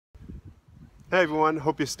Hey everyone,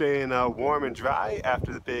 hope you're staying warm and dry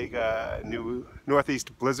after the big new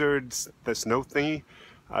northeast blizzards, the snow thingy.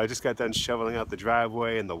 I just got done shoveling out the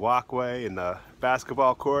driveway and the walkway and the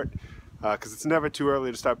basketball court because it's never too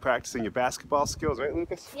early to start practicing your basketball skills, right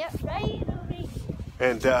Lucas? Yep, right.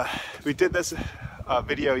 And we did this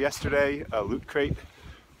video yesterday, a loot crate.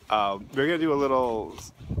 We're gonna do a little,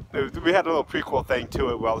 we had a little prequel thing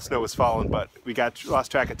to it while the snow was falling, but we lost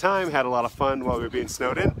track of time, had a lot of fun while we were being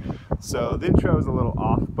snowed in. So the intro is a little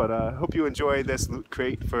off, but I hope you enjoy this loot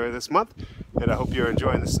crate for this month, and I hope you're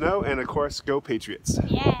enjoying the snow, and of course, go Patriots.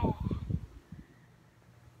 Yeah.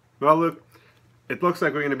 Well, look, it looks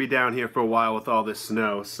like we're going to be down here for a while with all this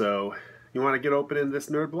snow, so you want to get opening this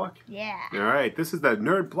nerd block? Yeah. All right, this is the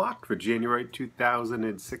nerd block for January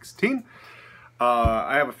 2016.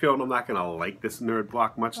 I have a feeling I'm not going to like this nerd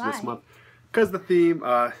block much this month, because the theme,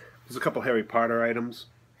 there's a couple Harry Potter items.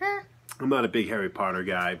 Huh? I'm not a big Harry Potter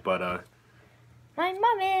guy, but my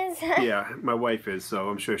mom is. yeah, my wife is, so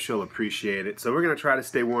I'm sure she'll appreciate it. So we're going to try to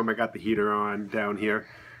stay warm. I got the heater on down here,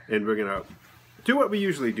 and we're going to do what we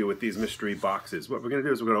usually do with these mystery boxes. What we're going to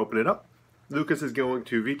do is we're going to open it up. Lucas is going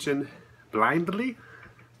to reach in blindly,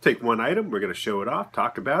 take one item, we're going to show it off,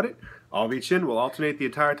 talk about it. I'll reach in, we'll alternate the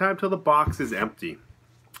entire time till the box is empty.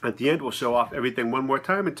 At the end, we'll show off everything one more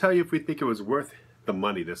time and tell you if we think it was worth the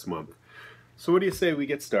money this month. So what do you say we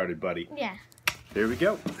get started, buddy? Yeah. There we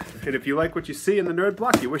go. And if you like what you see in the nerd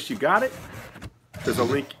block, you wish you got it, there's a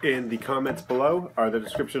link in the comments below or the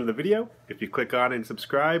description of the video. If you click on it and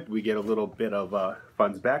subscribe, we get a little bit of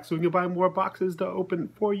funds back so we can buy more boxes to open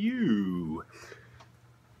for you.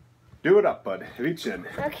 Do it up, bud. Reach in.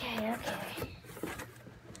 Okay.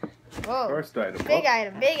 Whoa. First item. Big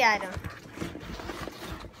item, big item.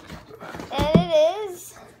 And it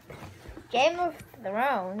is Game of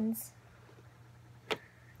Thrones.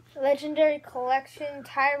 Legendary Collection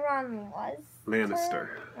Tyrion Lannister.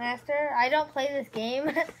 I don't play this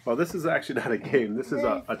game. Well, this is actually not a game. This is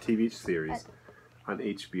a TV series on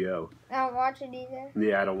HBO. I don't watch it either.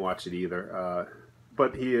 Yeah, I don't watch it either.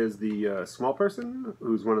 But he is the small person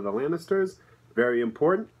who's one of the Lannisters. Very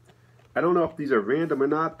important. I don't know if these are random or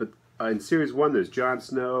not, but in Series 1 there's Jon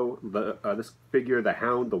Snow, this figure, the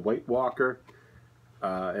Hound, the White Walker,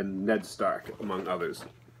 and Ned Stark, among others.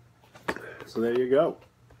 So there you go.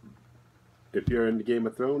 If you're into Game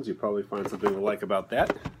of Thrones, you'll probably find something to like about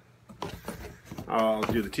that. I'll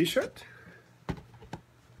do the t-shirt.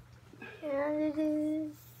 And it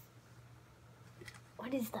is...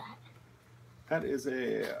 What is that? That is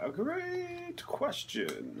a great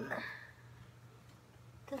question.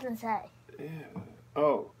 Doesn't say. Yeah.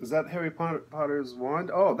 Oh, is that Harry Potter's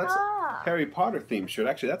wand? Oh, that's a Harry Potter themed shirt.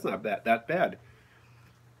 Actually, that's not that bad.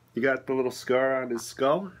 You got the little scar on his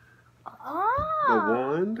skull. Oh. The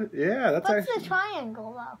wand. Yeah, that's What's actually... the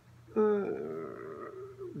triangle,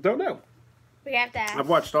 though? Don't know. We have to ask. I've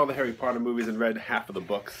watched all the Harry Potter movies and read half of the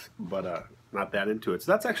books, but not that into it.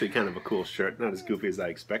 So that's actually kind of a cool shirt. Not as goofy as I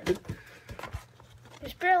expected.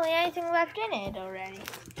 There's barely anything left in it already.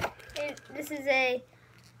 This is a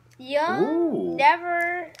young,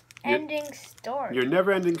 never-ending story. Your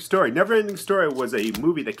Neverending Story. Neverending Story was a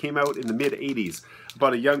movie that came out in the mid-'80s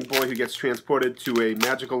about a young boy who gets transported to a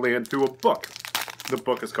magical land through a book. The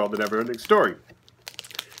book is called The Neverending Story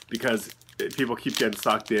because people keep getting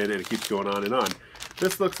sucked in and it keeps going on and on.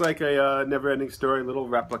 This looks like a Neverending Story little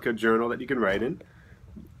replica journal that you can write in.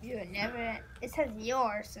 It says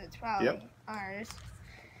yours, so it's probably ours.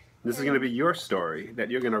 This is going to be your story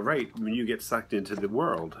that you're going to write when you get sucked into the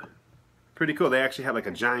world. Pretty cool. They actually have like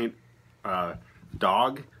a giant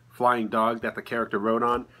flying dog that the character wrote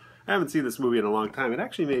on. I haven't seen this movie in a long time. It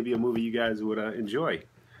actually may be a movie you guys would enjoy.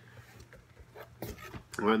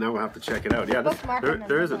 Well, now we'll have to check it out. Yeah,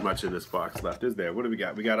 there isn't much in this box left, is there? What do we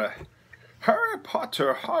got? We got a Harry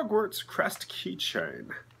Potter Hogwarts crest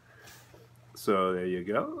keychain. So there you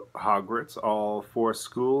go. Hogwarts, all 4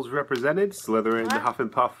 schools represented. Slytherin,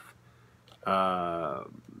 Hufflepuff.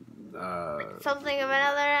 Something of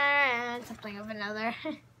another and something of another.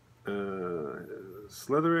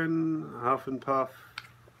 Slytherin, Hufflepuff.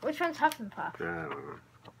 Which one's Hufflepuff? I don't know.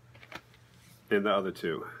 And the other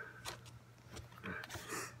 2.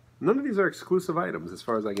 None of these are exclusive items, as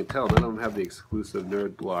far as I can tell. None of them have the exclusive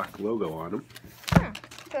Nerd Block logo on them.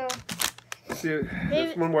 So, see,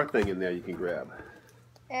 there's one more thing in there you can grab.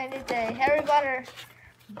 And it's a Harry Potter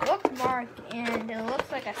bookmark, and it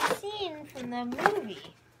looks like a scene from the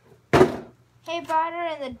movie. Harry Potter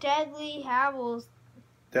and the Deathly Hallows.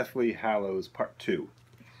 Deathly Hallows Part 2.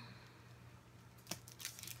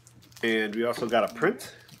 And we also got a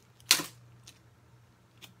print.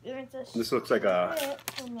 This looks like the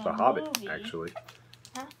Hobbit, actually.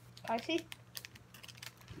 Huh? I see.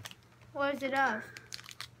 What is it of?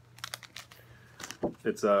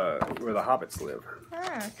 It's where the Hobbits live.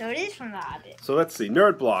 Oh, so it is from the Hobbit. So let's see.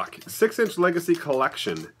 Nerd Block 6-inch Legacy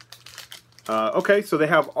Collection. Okay, so they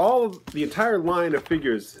have the entire line of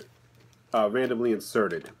figures randomly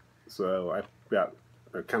inserted. So I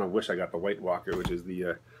kind of wish I got the White Walker, which is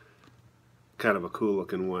the kind of a cool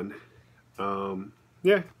looking one.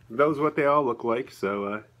 Yeah, those are what they all look like.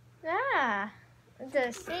 So it's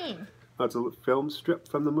a scene. That's a film strip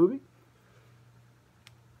from the movie.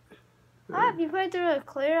 If you put it through a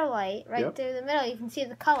clear light right through the middle, you can see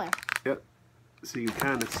the color. Yep. So you can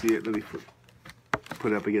kind of see it. Let me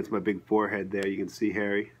put it up against my big forehead there. You can see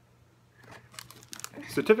Harry.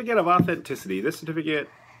 Certificate of Authenticity. This certificate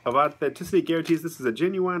of authenticity guarantees this is a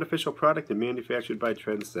genuine official product and manufactured by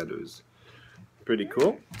Trendsetters. Pretty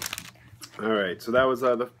cool. All right, so that was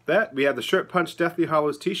that. We have the Shirt Punch Deathly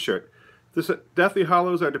Hallows T-shirt. This Deathly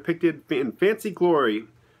Hallows are depicted in fancy glory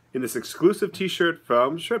in this exclusive T-shirt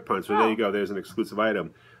from Shirt Punch. So there you go. There's an exclusive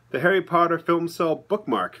item. The Harry Potter film cell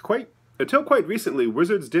bookmark. Until quite recently,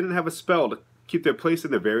 Wizards didn't have a spell to keep their place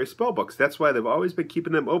in their various spell books. That's why they've always been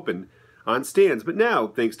keeping them open on stands. But now,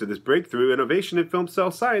 thanks to this breakthrough innovation in film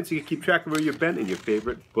cell science, you can keep track of where you've been in your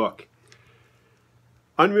favorite book.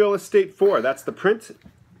 Unreal Estate 4. That's the print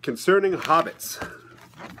concerning hobbits.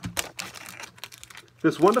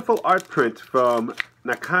 This wonderful art print from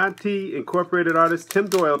Nakanti Incorporated artist Tim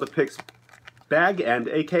Doyle depicts Bag End,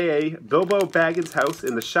 a.k.a. Bilbo Baggins' house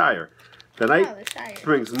in the Shire. The night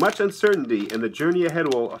brings much uncertainty, and the journey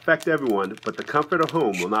ahead will affect everyone, but the comfort of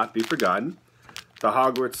home will not be forgotten. The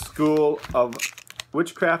Hogwarts School of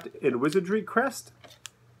Witchcraft and Wizardry crest.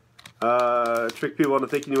 Trick people into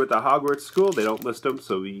thinking you're at the Hogwarts School. They don't list them,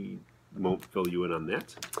 so we won't fill you in on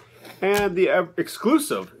that. And the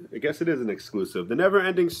exclusive, I guess it is an exclusive, the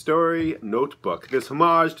Neverending Story Notebook. This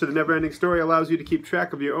homage to the Neverending Story allows you to keep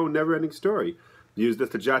track of your own Neverending Story. Use this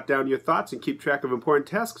to jot down your thoughts and keep track of important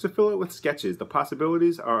tasks or fill it with sketches. The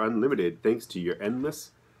possibilities are unlimited thanks to your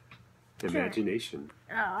endless imagination.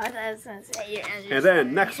 Oh, I thought I was going to say your endless. And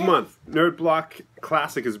then next month, Nerd Block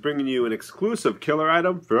Classic is bringing you an exclusive killer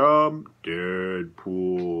item from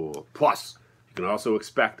Deadpool. Plus, you can also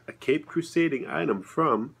expect a Cape Crusading item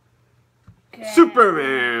from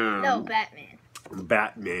Superman. No, Batman.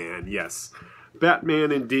 Batman, yes.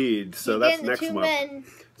 Batman indeed. So that's next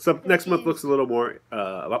month. So next month looks a little more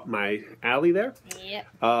up my alley there. Yep.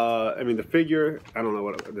 I mean, the figure, I don't know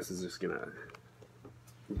what, this is just going to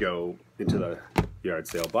go into the yard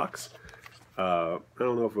sale box. I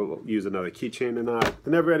don't know if we'll use another keychain or not.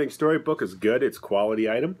 The Neverending Storybook is good. It's a quality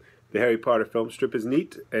item. The Harry Potter film strip is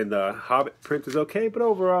neat, and the Hobbit print is okay, but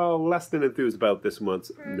overall, less than enthused about this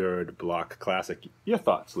month's Nerd Block Classic. Your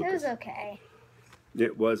thoughts, Lucas? It was okay.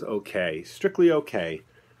 It was okay. Strictly okay.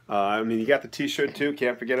 I mean, you got the T-shirt, too.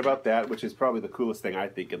 Can't forget about that, which is probably the coolest thing, I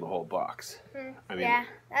think, in the whole box. I mean, yeah,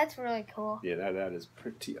 that's really cool. Yeah, that is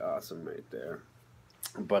pretty awesome right there.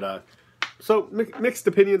 But, so, mixed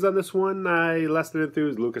opinions on this one. Less than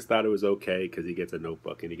enthused. Lucas thought it was okay because he gets a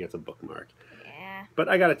notebook and he gets a bookmark. But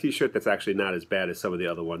I got a T-shirt that's actually not as bad as some of the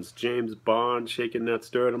other ones. James Bond, shaking that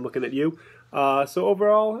stirred. I'm looking at you. So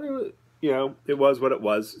overall, you know, it was what it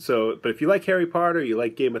was. So, but if you like Harry Potter, you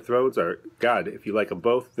like Game of Thrones, or God, if you like them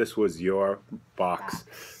both, this was your box.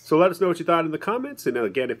 So let us know what you thought in the comments. And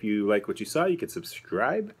again, if you like what you saw, you can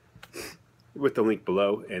subscribe with the link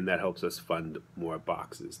below, and that helps us fund more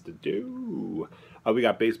boxes to do. We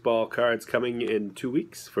got baseball cards coming in 2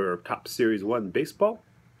 weeks for Top Series 1 baseball.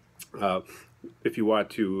 If you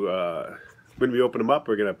want to, when we open them up,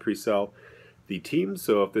 we're going to pre-sell the teams.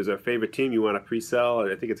 So if there's a favorite team you want to pre-sell,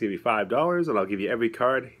 I think it's going to be $5, and I'll give you every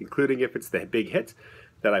card, including if it's the big hit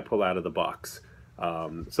that I pull out of the box.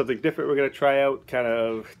 Something different we're going to try out kind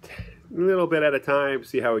of a little bit at a time,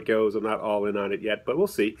 see how it goes. I'm not all in on it yet, but we'll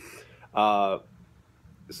see. So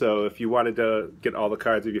if you wanted to get all the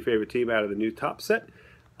cards of your favorite team out of the new top set,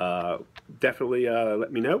 definitely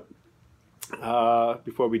let me know.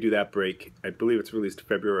 Before we do that break, I believe it's released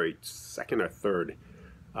February 2nd or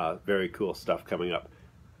 3rd. Very cool stuff coming up.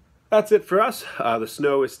 That's it for us. The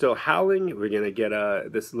snow is still howling. We're going to get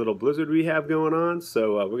this little blizzard we have going on,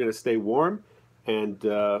 so we're going to stay warm and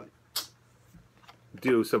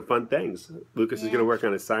do some fun things. Lucas is going to work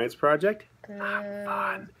on his science project. Have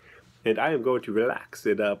fun. And I am going to relax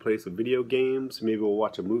and play some video games. Maybe we'll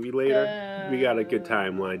watch a movie later. We got a good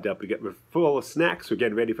time lined up. We're full of snacks. We're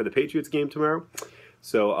getting ready for the Patriots game tomorrow.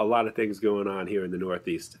 So a lot of things going on here in the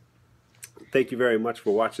Northeast. Thank you very much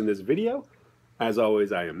for watching this video. As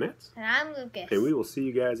always, I am Matt. And I'm Lucas. And we will see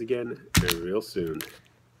you guys again real soon.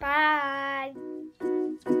 Bye.